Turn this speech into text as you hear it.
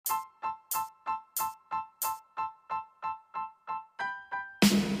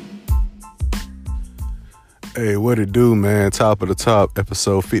Hey, what it do, man? Top of the top,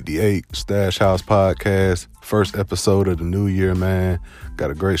 episode 58, Stash House Podcast. First episode of the new year, man. Got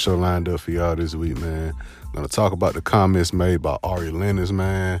a great show lined up for y'all this week, man. Gonna talk about the comments made by Lennox,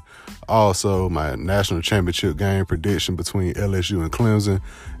 man. Also, my national championship game prediction between LSU and Clemson.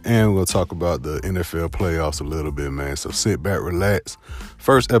 And we're gonna talk about the NFL playoffs a little bit, man. So sit back, relax.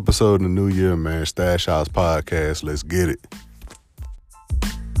 First episode of the new year, man. Stash House Podcast. Let's get it.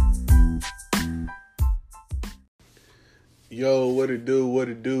 Yo, what it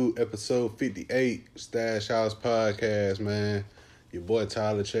do, episode 58, Stash House Podcast, man. Your boy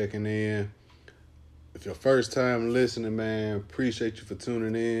Tyler checking in. If your first time listening, man, appreciate you for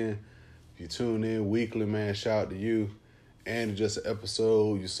tuning in. If you tune in weekly, man, shout out to you. And just an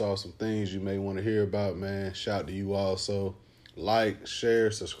episode, you saw some things you may want to hear about, man. Shout out to you also. Like,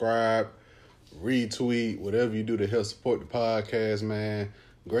 share, subscribe, retweet, whatever you do to help support the podcast, man.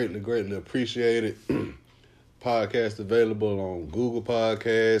 Greatly appreciate it. Podcast available on Google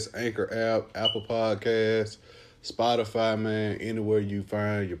Podcasts, Anchor app, Apple Podcasts, Spotify, man, anywhere you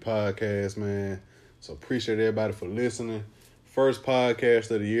find your podcast, man. So appreciate everybody for listening. First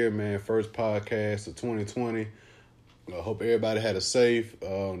podcast of the year, man. First podcast of 2020. I hope everybody had a safe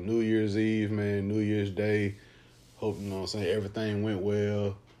New Year's Eve, man, New Year's Day. Hope, you know what I'm saying, everything went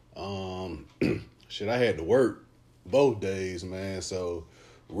well. I had to work both days, man, so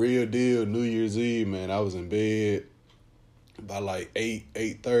real deal, New Year's Eve, man. I was in bed by like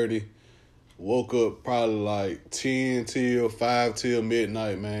 8:30. Woke up probably like 10 till 5 till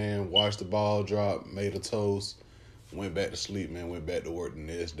midnight, man. Watched the ball drop, made a toast, went back to sleep, man. Went back to work the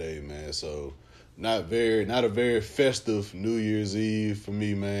next day, man. So not a very festive New Year's Eve for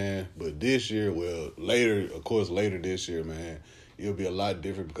me, man. But this year, later this year, man, it'll be a lot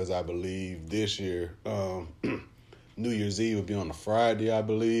different because I believe this year, New Year's Eve will be on a Friday, I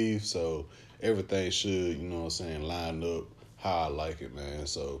believe. So everything should, you know what I'm saying, line up how I like it, man.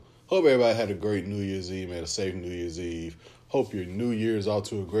 So hope everybody had a great New Year's Eve, man, a safe New Year's Eve. Hope your New Year's off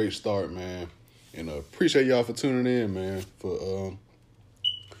to a great start, man. And appreciate y'all for tuning in, man, for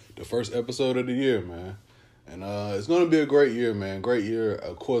the first episode of the year, man. And it's going to be a great year, man. Great year,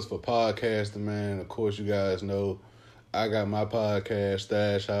 of course, for podcasting, man. Of course, you guys know I got my podcast,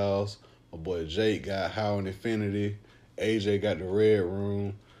 Stash House. My boy Jake got How in Infinity. AJ got the Red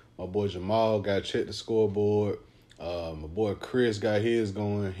Room. My boy Jamal got Check the Scoreboard. My boy Chris got his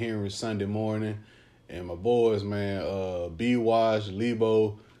going, Henry Sunday Morning. And my boys, man, B-Wash,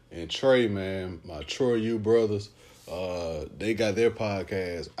 Lebo, and Trey, man, my Troy U brothers, they got their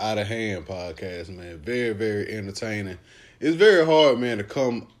podcast, Out of Hand podcast, man. Very, very entertaining. It's very hard, man, to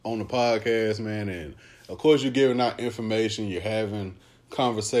come on the podcast, man. And, of course, you're giving out information. You're having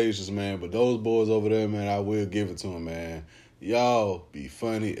conversations, man, but those boys over there, man, I will give it to them, man. Y'all be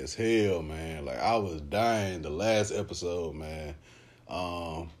funny as hell, man. Like, I was dying the last episode, man.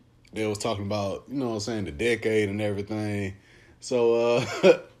 They was talking about, you know what I'm saying, the decade and everything. So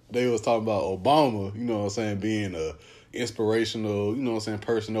they was talking about Obama, you know what I'm saying, being a inspirational, you know what I'm saying,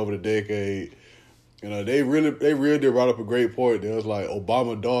 person over the decade. You know, they really did brought up a great point. There was like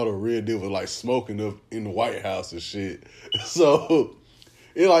Obama's daughter really did was like smoking up in the White House and shit. So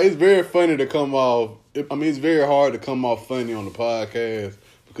it's very funny to come off. It's very hard to come off funny on the podcast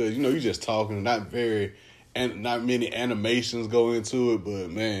because, you know, you just talking, not many animations go into it, but,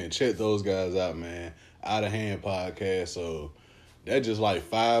 man, check those guys out, man. Out of Hand podcast. So that's just like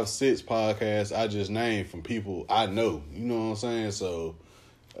 5-6 podcasts I just named from people I know. You know what I'm saying? So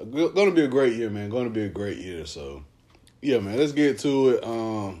going to be a great year, man. Going to be a great year. So, yeah, man, let's get to it.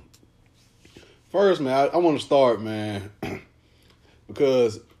 First, man, I want to start, man,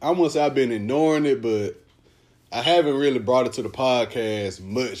 because I must say I've been ignoring it, but I haven't really brought it to the podcast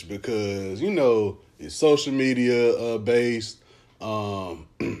much because, you know, it's social media based, and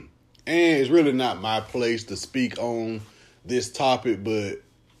it's really not my place to speak on this topic, but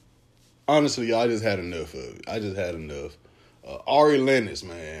honestly, y'all, I just had enough of it. I just had enough. Lennox,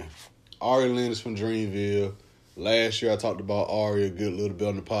 man. Lennox from Dreamville. Last year I talked about Ari a good little bit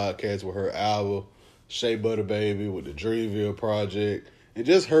on the podcast with her album, Shea Butter Baby, with the Dreamville project. And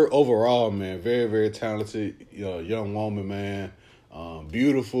just her overall, man, very, very talented young woman, man.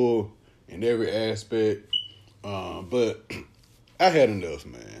 Beautiful in every aspect. But I had enough,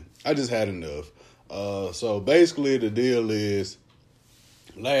 man. I just had enough. So basically the deal is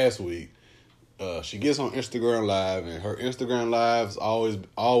last week, she gets on Instagram Live, and her Instagram Live is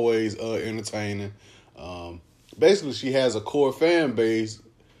always entertaining. Basically, she has a core fan base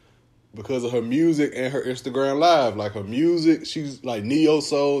because of her music and her Instagram Live. Like, her music, she's like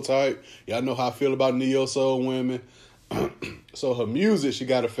neo-soul type. Y'all know how I feel about neo-soul women. So her music, she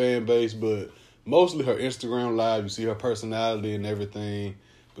got a fan base, but mostly her Instagram live. You see her personality and everything.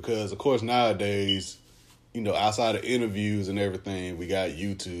 Because, of course, nowadays, outside of interviews and everything, we got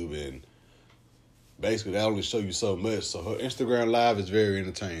YouTube, and basically they only show you so much. So her Instagram live is very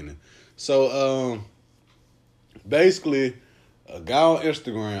entertaining. So, basically, a guy on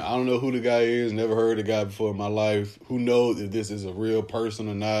Instagram, I don't know who the guy is, never heard the guy before in my life. Who knows if this is a real person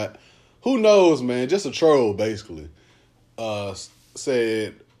or not? Who knows, man? Just a troll, basically.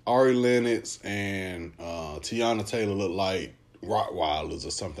 Said Ari Lennox and Tiana Taylor look like Rottweilers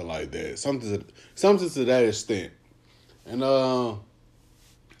or something like that. Something to that extent. And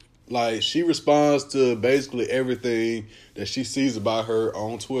she responds to basically everything that she sees about her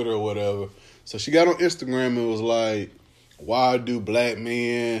on Twitter or whatever. So she got on Instagram and was like, why do black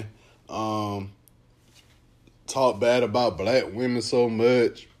men talk bad about black women so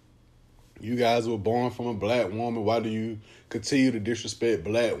much? You guys were born from a black woman. Why do you continue to disrespect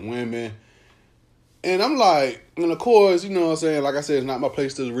black women? And I'm like, and of course, like I said, it's not my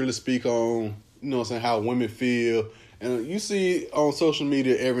place to really speak on, how women feel. And you see on social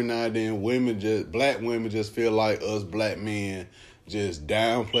media every now and then, black women just feel like us black men just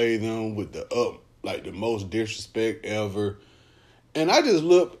downplay them with the most disrespect ever. And I just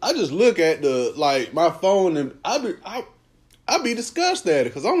look at my phone, and I be disgusted at it,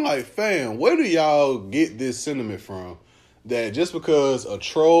 because I'm like, fam, where do y'all get this sentiment from? That just because a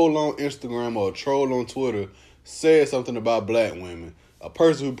troll on Instagram or a troll on Twitter says something about black women, a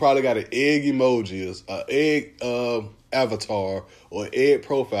person who probably got an egg emoji, an egg avatar, or an egg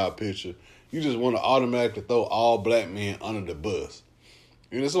profile picture, you just want to automatically throw all black men under the bus.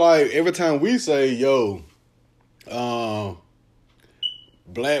 And it's like every time we say,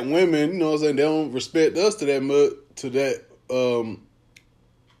 black women, they don't respect us to that much, to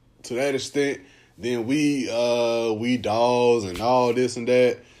that extent, then we dolls and all this and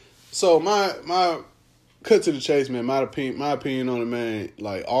that. So my cut to the chase, man, my opinion on it, man,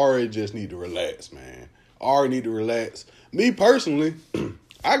 like, Ari just need to relax, man. Ari need to relax. Me personally,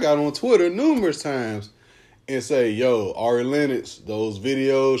 I got on Twitter numerous times and say, Ari Lennox, those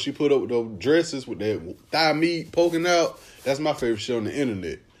videos she put up with those dresses with that thigh meat poking out, that's my favorite shit on the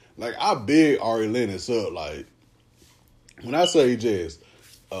internet. Like, I big Ari Lennox up. Like, when I say just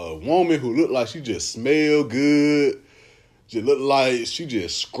a woman who look like she just smell good, just look like she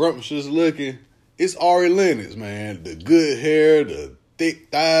just scrumptious looking, it's Ari Lennox, man. The good hair, the thick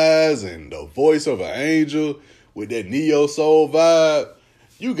thighs, and the voice of an angel with that neo soul vibe.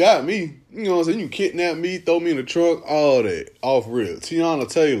 You got me. You know what I'm saying? You kidnap me, throw me in the trunk, all that. Off real. Tiana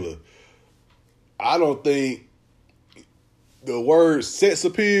Taylor, I don't think the word sex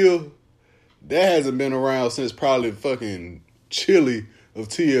appeal, that hasn't been around since probably fucking Chili of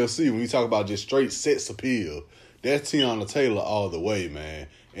TLC, when you talk about just straight sex appeal. That's Tiana Taylor all the way, man.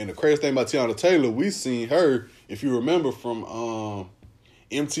 And the crazy thing about Tiana Taylor, we seen her, if you remember, from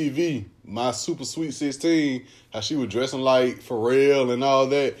MTV, My Super Sweet 16, how she was dressing like Pharrell and all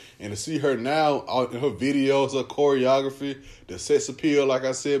that. And to see her now in her videos, her choreography, the sex appeal, like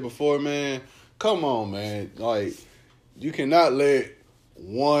I said before, man, come on, man. Like, you cannot let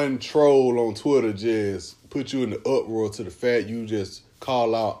one troll on Twitter just put you in the uproar to the fact you just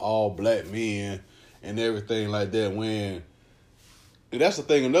call out all black men and everything like that. And that's the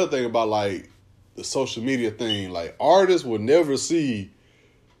thing. Another thing about, like, the social media thing, like, artists will never see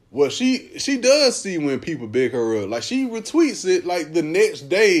what she does see when people big her up. Like, she retweets it like the next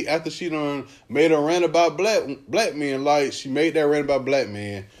day after she done made a rant about black men. Like, she made that rant about black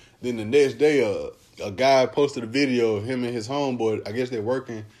men. Then the next day, a guy posted a video of him and his homeboy. I guess they're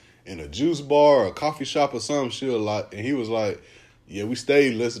working in a juice bar or a coffee shop or some shit a lot. And he was like, yeah, we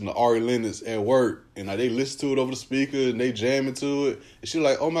stayed listening to Ari Lennox at work. And they listen to it over the speaker and they jamming to it. And she's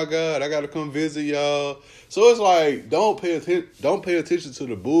like, oh my God, I got to come visit y'all. So it's like, don't pay attention to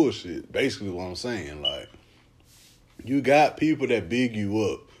the bullshit. Basically what I'm saying. Like, you got people that big you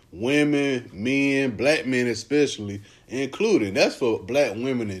up. Women, men, black men especially, including. That's for black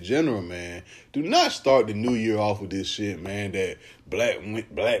women in general, man. Do not start the new year off with this shit, man, that black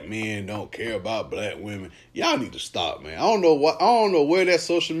men don't care about black women. Y'all need to stop, man. I don't know where that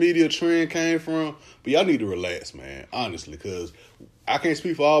social media trend came from, but y'all need to relax, man, honestly, because I can't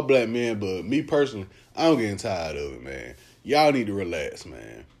speak for all black men, but me personally, I'm getting tired of it, man. Y'all need to relax,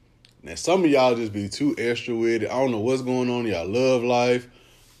 man. Now, some of y'all just be too extra with it. I don't know what's going on in y'all love life.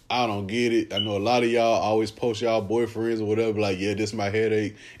 I don't get it. I know a lot of y'all always post y'all boyfriends or whatever, like, yeah, this is my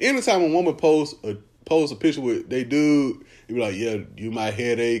headache. Anytime a woman posts post a picture with they dude, he be like, yeah, you my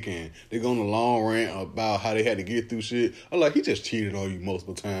headache, and they go on a long rant about how they had to get through shit. I'm like, he just cheated on you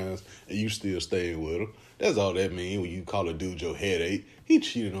multiple times, and you still staying with him. That's all that mean when you call a dude your headache. He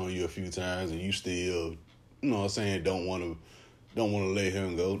cheated on you a few times, and you still, you know what I'm saying, don't want to let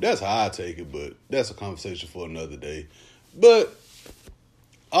him go. That's how I take it, but that's a conversation for another day. But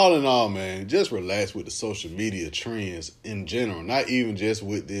all in all, man, just relax with the social media trends in general. Not even just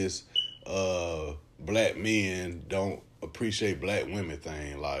with this black men don't appreciate black women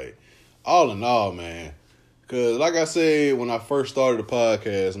thing. Like, all in all, man. Because like I said, when I first started the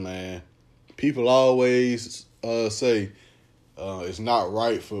podcast, man, people always say it's not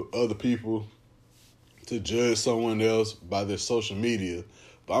right for other people to judge someone else by their social media.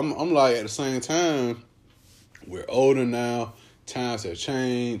 But I'm like, at the same time, we're older now. Times have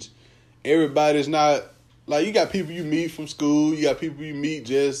changed. Everybody's not, like, you got people you meet from school. You got people you meet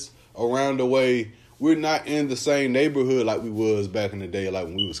just around the way. We're not in the same neighborhood like we was back in the day, like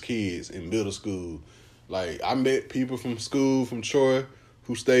when we was kids in middle school. Like, I met people from school, from Troy,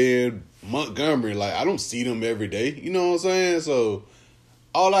 who stay in Montgomery. Like, I don't see them every day. You know what I'm saying? So,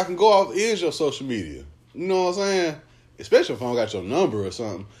 all I can go off is your social media. You know what I'm saying? Especially if I don't got your number or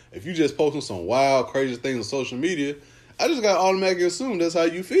something. If you just posting some wild, crazy things on social media, I just got to automatically assume that's how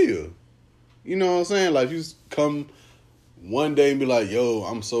you feel. You know what I'm saying? Like, you come one day and be like, yo,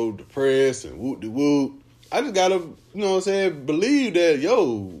 I'm so depressed and whoop-de-whoop. I just got to, you know what I'm saying, believe that,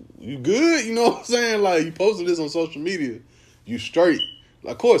 yo, you good? You know what I'm saying? Like, you posted this on social media, you straight.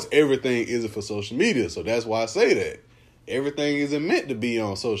 Of course, everything isn't for social media, so that's why I say that. Everything isn't meant to be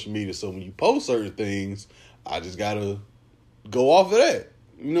on social media, so when you post certain things, I just got to go off of that.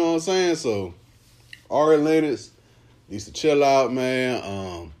 You know what I'm saying? So, Lennox needs to chill out,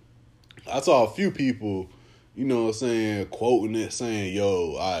 man. I saw a few people, you know what I'm saying, quoting it, saying,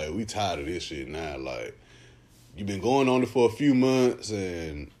 yo, all right, we tired of this shit now. Like, you've been going on it for a few months,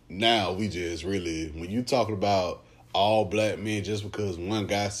 and now we just really, when you talking about all black men just because one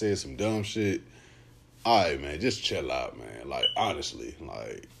guy said some dumb shit, all right, man, just chill out, man. Like, honestly,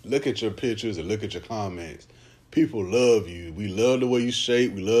 like, look at your pictures and look at your comments. People love you. We love the way you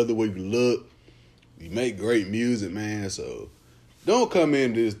shape. We love the way you look. You make great music, man, so don't come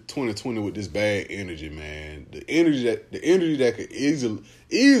into this 2020 with this bad energy, man. The energy that could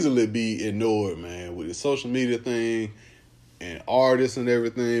easily be ignored, man, with the social media thing and artists and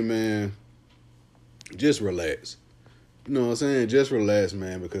everything, man. Just relax. You know what I'm saying? Just relax,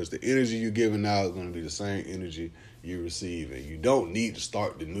 man, because the energy you're giving out is going to be the same energy you receive, and you don't need to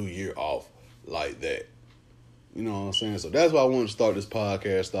start the new year off like that. You know what I'm saying? So that's why I want to start this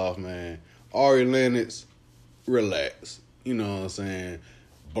podcast off, man. Lennox, relax. You know what I'm saying?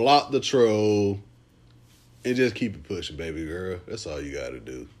 Block the troll and just keep it pushing, baby girl. That's all you got to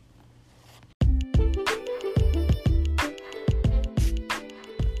do.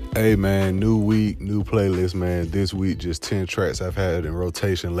 Hey, man, new week, new playlist, man. This week, just 10 tracks I've had in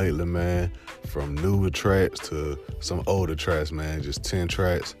rotation lately, man. From newer tracks to some older tracks, man. Just 10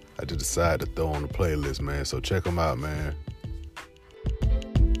 tracks I just decided to throw on the playlist, man. So check them out, man.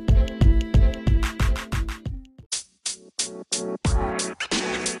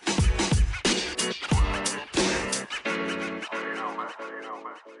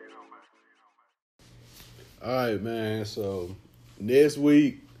 All right, man. So next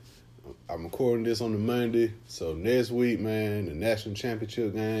week, I'm recording this on the Monday. So next week, man, the national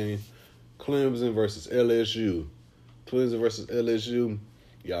championship game, Clemson versus LSU. Clemson versus LSU.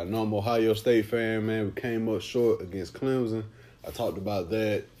 Y'all know I'm an Ohio State fan, man. We came up short against Clemson. I talked about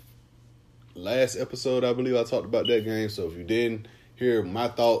that last episode, I believe I talked about that game. So if you didn't hear my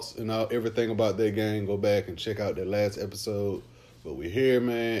thoughts and everything about that game, go back and check out that last episode. But we're here,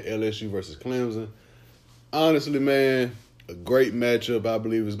 man. LSU versus Clemson. Honestly, man, a great matchup, I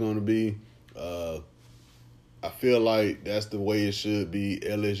believe it's going to be. I feel like that's the way it should be.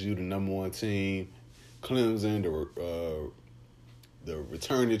 LSU, the number one team. Clemson, the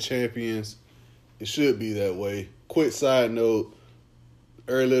returning champions. It should be that way. Quick side note,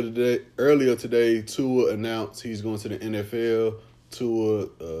 earlier today, Tua announced he's going to the NFL.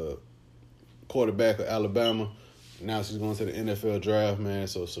 Tua, quarterback of Alabama, announced he's going to the NFL draft, man.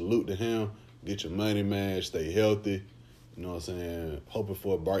 So salute to him. Get your money, man. Stay healthy. You know what I'm saying? Hoping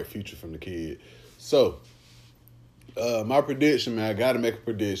for a bright future from the kid. So, my prediction, man, I got to make a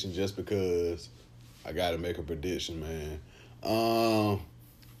prediction just because I got to make a prediction, man.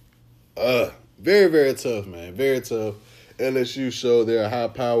 Very, very tough, man. Very tough. LSU showed their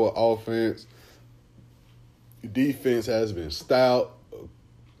high-power offense. Defense has been stout,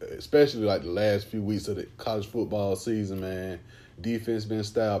 especially like the last few weeks of the college football season, man. Defense been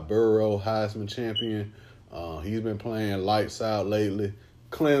stout. Burrow, Heisman champion. He's been playing lights out lately.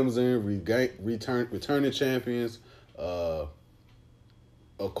 Clemson, returning champions. Of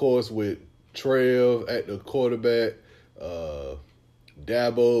course, with Trev at the quarterback.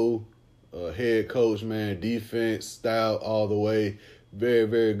 Dabo, head coach, man. Defense, stout all the way. Very,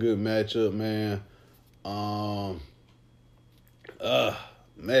 very good matchup, man.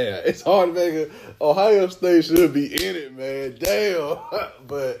 Man, it's hard to make it. Ohio State should be in it, man. Damn.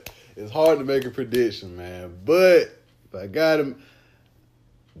 But it's hard to make a prediction, man. But if I got him,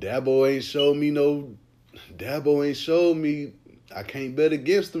 Dabo ain't showed me I can't bet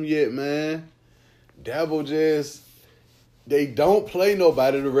against him yet, man. Dabo they don't play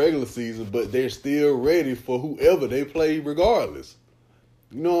nobody in the regular season, but they're still ready for whoever they play regardless.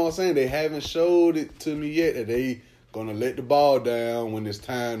 You know what I'm saying? They haven't showed it to me yet that they going to let the ball down when it's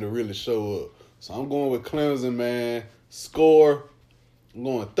time to really show up. So I'm going with Clemson, man. Score, I'm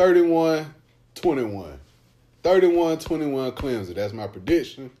going 31-21. 31-21 Clemson. That's my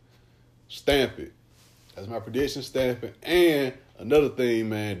prediction. Stamp it. That's my prediction. Stamp it. And another thing,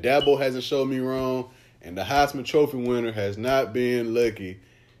 man, Dabo hasn't showed me wrong, and the Heisman Trophy winner has not been lucky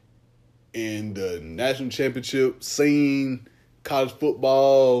in the national championship scene, college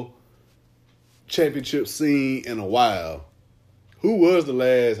football championship scene in a while. Who was the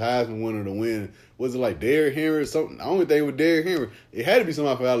last Heisman winner to win? Was it like Derrick Henry or something? I only think it was Derrick Henry. It had to be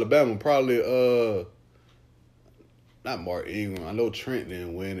somebody from Alabama. Probably not Mark Ingram. I know Trent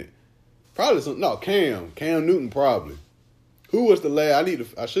didn't win it. Probably Cam Newton probably. Who was the last?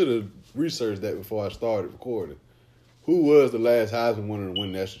 I should have researched that before I started recording. Who was the last Heisman winner to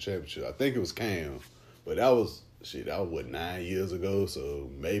win the national championship? I think it was Cam. But that was 9 years ago, so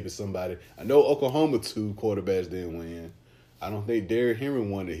maybe somebody. I know Oklahoma 2 quarterbacks didn't win. I don't think Derrick Henry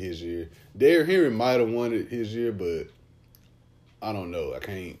won it his year. Derrick Henry might have won it his year, but I don't know. I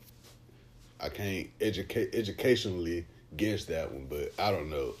can't educationally guess that one, but I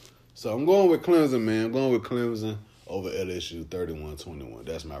don't know. So I'm going with Clemson, man. I'm going with Clemson over LSU 31-21.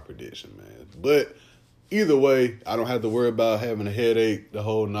 That's my prediction, man. But either way, I don't have to worry about having a headache the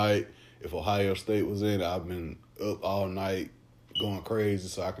whole night. If Ohio State was in, I've been up all night going crazy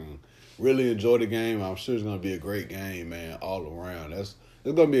so I can really enjoy the game. I'm sure it's going to be a great game, man, all around. It's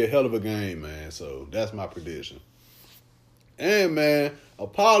going to be a hell of a game, man. So that's my prediction. And, man,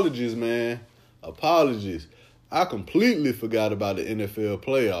 apologies, man. Apologies. I completely forgot about the NFL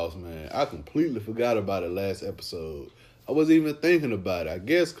playoffs, man. I completely forgot about it last episode. I wasn't even thinking about it. I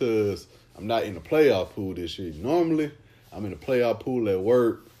guess because I'm not in the playoff pool this year. Normally, I'm in the playoff pool at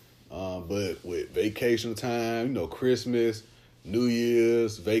work. But with vacation time, Christmas, New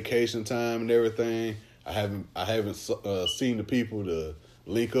Year's, vacation time and everything, I haven't seen the people to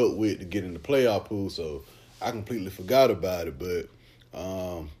link up with to get in the playoff pool, so I completely forgot about it. But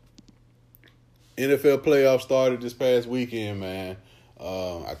NFL playoffs started this past weekend, man.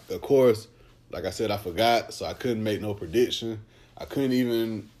 Of course, like I said, I forgot, so I couldn't make no prediction. I couldn't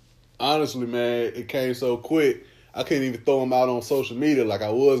even, honestly, man, it came so quick. I couldn't even throw them out on social media like I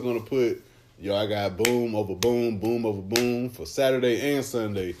was going to put, I got boom over boom, boom over boom for Saturday and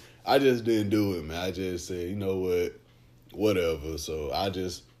Sunday. I just didn't do it, man. I just said, you know what, whatever. So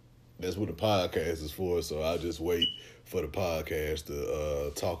that's what the podcast is for. So I'll just wait for the podcast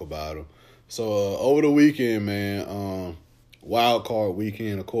to talk about them. So over the weekend, man, wild card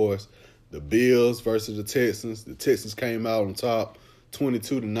weekend, of course, the Bills versus the Texans. The Texans came out on top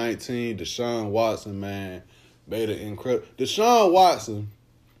 22-19. Deshaun Watson, man, made an incredible. Deshaun Watson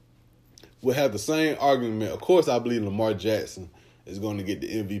will have the same argument. Of course, I believe Lamar Jackson is going to get the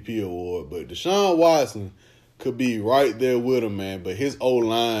MVP award, but Deshaun Watson could be right there with him, man. But his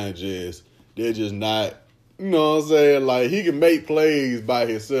O-line they're just not, you know what I'm saying? Like, he can make plays by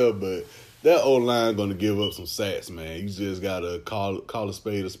himself, but that O-line going to give up some sacks, man. You just got to call a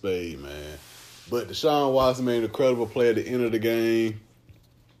spade, man. But Deshaun Watson made an incredible play at the end of the game.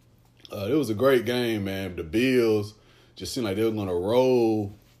 It was a great game, man. The Bills just seemed like they were going to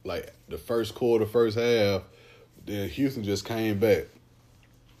roll, like, the first quarter, first half. Then Houston just came back.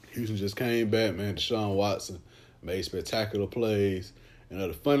 Man. Deshaun Watson made spectacular plays. And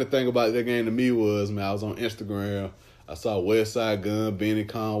the funny thing about that game to me was, man, I was on Instagram. I saw Westside Gun, Benny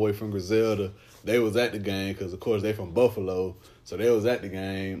Conway from Griselda. They was at the game because, of course, they from Buffalo. So they was at the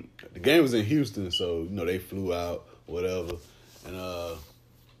game. The game was in Houston, so, they flew out, whatever. And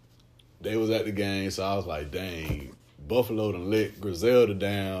they was at the game, so I was like, dang, Buffalo done let Griselda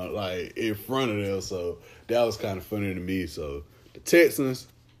down, like, in front of them. So that was kind of funny to me. So the Texans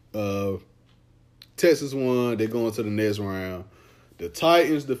won. They going to the next round. The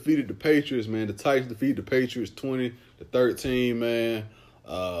Titans defeated the Patriots, man. The Titans defeated the Patriots 20-13, man.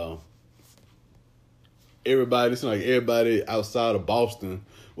 It seemed like everybody outside of Boston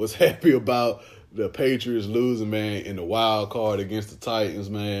was happy about the Patriots losing, man, in the wild card against the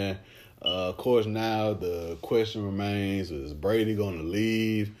Titans, man. Of course, now the question remains, is Brady going to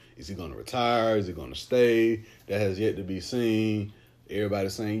leave? Is he going to retire? Is he going to stay? That has yet to be seen.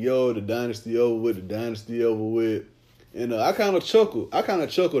 Everybody's saying, yo, the dynasty over with, the dynasty over with. And I kind of chuckled. I kind of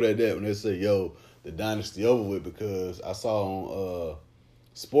chuckled at that when they say, yo, the dynasty over with, because I saw on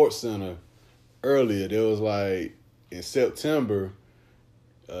SportsCenter earlier, there was like, in September,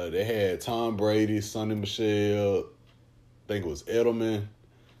 they had Tom Brady, Sonny Michel, I think it was Edelman,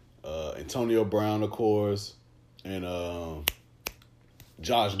 Antonio Brown, of course, and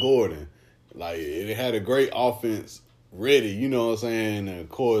Josh Gordon. Like, it had a great offense ready, you know what I'm saying? And, of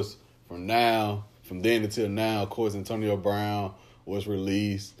course, from then until now, of course, Antonio Brown was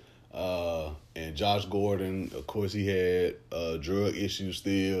released. And Josh Gordon, of course, he had drug issues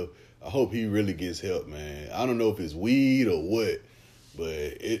still. I hope he really gets help, man. I don't know if it's weed or what,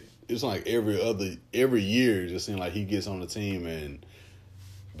 but it's like every year it just seems like he gets on the team, and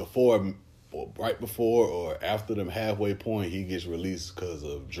right before or after the halfway point, he gets released because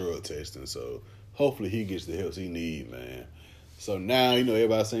of drug testing. So hopefully he gets the help he needs, man. So now,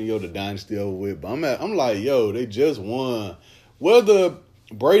 everybody's saying, yo, the dynasty over with. But I'm like, yo, they just won. Whether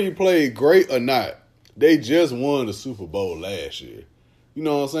Brady played great or not, they just won the Super Bowl last year. You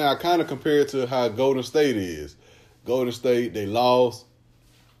know what I'm saying? I kind of compare it to how Golden State is. Golden State, they lost.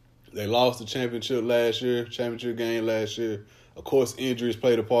 They lost the championship game last year. Of course, injuries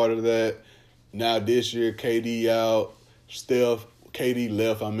played a part of that. Now this year, KD out. KD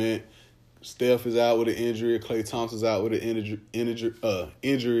left, Steph is out with an injury. Klay Thompson's out with an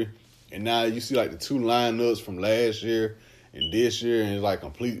injury. And now you see like the two lineups from last year and this year, and it's like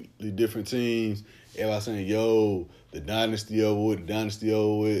completely different teams. Everybody saying, yo, the dynasty over with,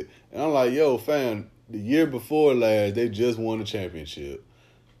 And I'm like, yo, fam, the year before last, they just won the championship.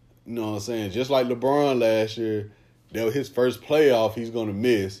 You know what I'm saying? Just like LeBron last year, that was his first playoff he's going to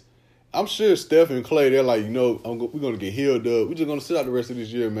miss. I'm sure Steph and Klay, they're like, we're going to get healed up. We're just going to sit out the rest of this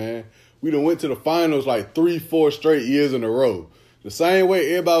year, man. We done went to the finals like 3-4 straight years in a row. The same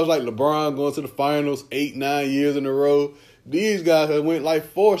way everybody was like LeBron going to the finals 8-9 years in a row. These guys have went like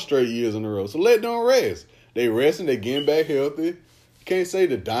 4 straight years in a row. So let them rest. They resting, they getting back healthy. You can't say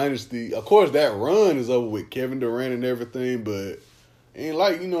the dynasty. Of course, that run is over with Kevin Durant and everything, but ain't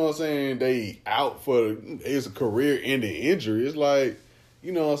like, you know what I'm saying, they out for it's a career-ending injury. It's like,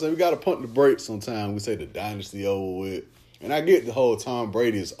 you know what I'm saying, we got to pump the brakes sometimes. We say the dynasty over with. And I get the whole Tom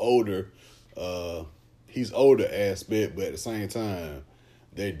Brady is older. He's older aspect, but at the same time,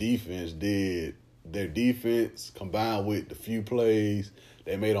 their defense combined with the few plays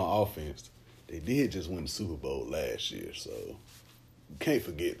they made on offense, they did just win the Super Bowl last year. So you can't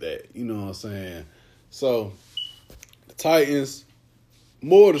forget that. You know what I'm saying? So the Titans,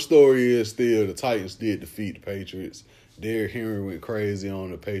 more of the story is still the Titans did defeat the Patriots. Derrick Henry went crazy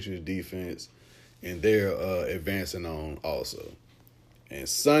on the Patriots defense, and they're advancing on also. And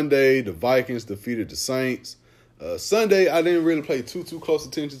Sunday, the Vikings defeated the Saints. Sunday, I didn't really pay too close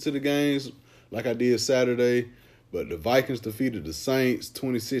attention to the games like I did Saturday, but the Vikings defeated the Saints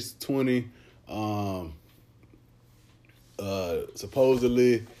 26-20.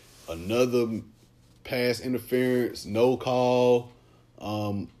 Supposedly another pass interference, no call.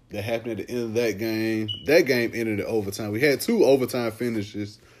 That happened at the end of that game. That game ended in overtime. We had 2 overtime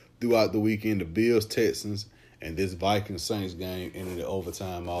finishes throughout the weekend. The Bills, Texans, and this Vikings Saints game ended in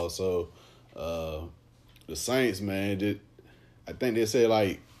overtime also. The Saints, man, I think they said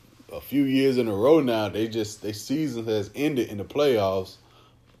like a few years in a row now, their season has ended in the playoffs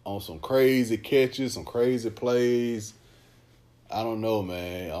on some crazy catches, some crazy plays. I don't know,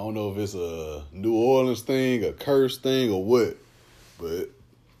 man. I don't know if it's a New Orleans thing, a curse thing, or what. But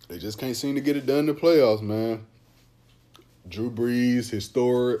they just can't seem to get it done in the playoffs, man. Drew Brees,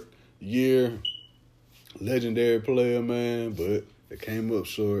 historic year, legendary player, man, but they came up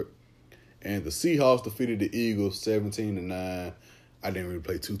short. And the Seahawks defeated the Eagles 17-9. I didn't really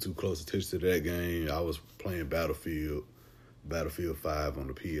pay too close attention to that game. I was playing Battlefield 5 on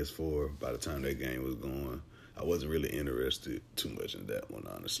the PS4 by the time that game was going. I wasn't really interested too much in that one,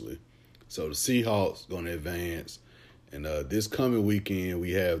 honestly. So the Seahawks going to advance. And this coming weekend,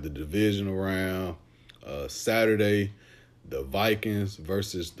 we have the divisional round. Saturday, the Vikings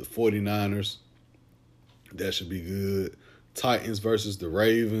versus the 49ers. That should be good. Titans versus the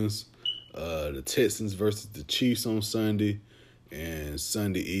Ravens. The Texans versus the Chiefs on Sunday. And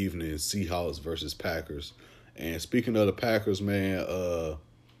Sunday evening, Seahawks versus Packers. And speaking of the Packers, man,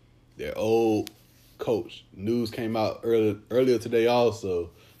 their old coach, news came out earlier today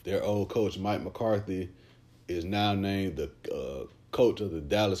also. Their old coach, Mike McCarthy, is now named the coach of the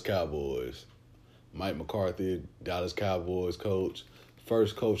Dallas Cowboys. Mike McCarthy, Dallas Cowboys coach,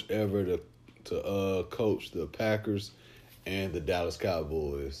 first coach ever to coach the Packers and the Dallas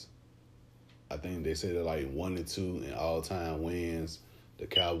Cowboys. I think they say they're like 1-2 in all-time wins, the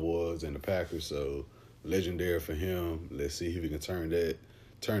Cowboys and the Packers. So legendary for him. Let's see if he can turn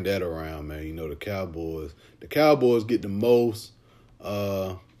that around, man. You know, the Cowboys get the most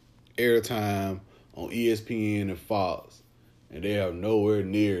airtime on ESPN and Fox, and they are nowhere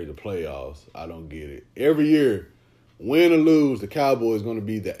near the playoffs. I don't get it. Every year, win or lose, the Cowboys going to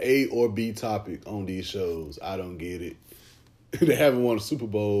be the A or B topic on these shows. I don't get it. They haven't won a Super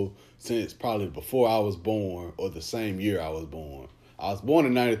Bowl since probably before I was born or the same year I was born. I was born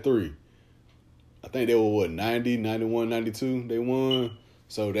in 93. I think they were, 90, 91, 92 they won.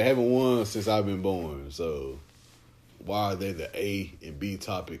 So they haven't won since I've been born. So why are they the A and B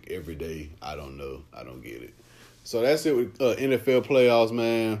topic every day? I don't know. I don't get it. So that's it with NFL playoffs,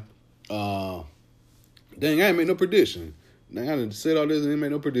 man. Dang, I ain't made no prediction. Dang, I done said all this and ain't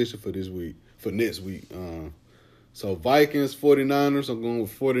made no prediction for next week. So Vikings, 49ers, I'm going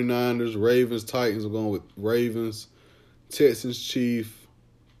with 49ers. Ravens, Titans, I'm going with Ravens. Texans, Chiefs,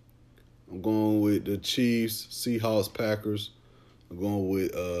 I'm going with the Chiefs. Seahawks, Packers, I'm going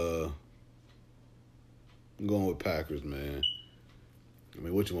with Packers, man. I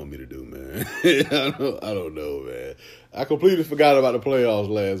mean, what you want me to do, man? I don't know, man. I completely forgot about the playoffs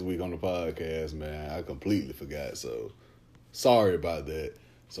last week on the podcast, man. I completely forgot, so sorry about that.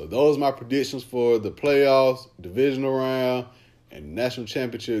 So those are my predictions for the playoffs, divisional round, and national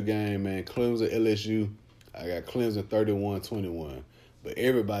championship game, man. Clemson, LSU. I got Clemson 31-21. But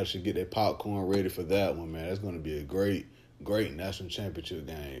everybody should get their popcorn ready for that one, man. That's going to be a great national championship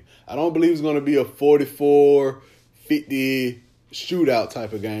game. I don't believe it's going to be a 44-50 shootout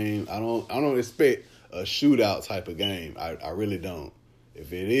type of game. I don't expect a shootout type of game. I really don't.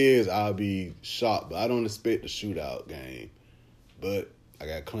 If it is, I'll be shocked. But I don't expect a shootout game. But I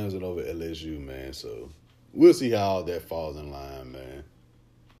got Clemson over LSU, man. So we'll see how all that falls in line, man.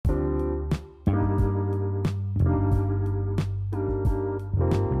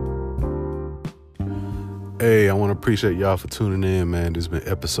 Hey, I want to appreciate y'all for tuning in, man. This has been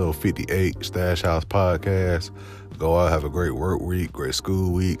episode 58, Stash House Podcast. Go out, have a great work week, great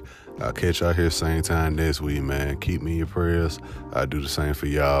school week. I'll catch y'all here same time next week, man. Keep me in your prayers. I'll do the same for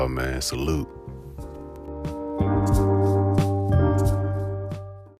y'all, man. Salute.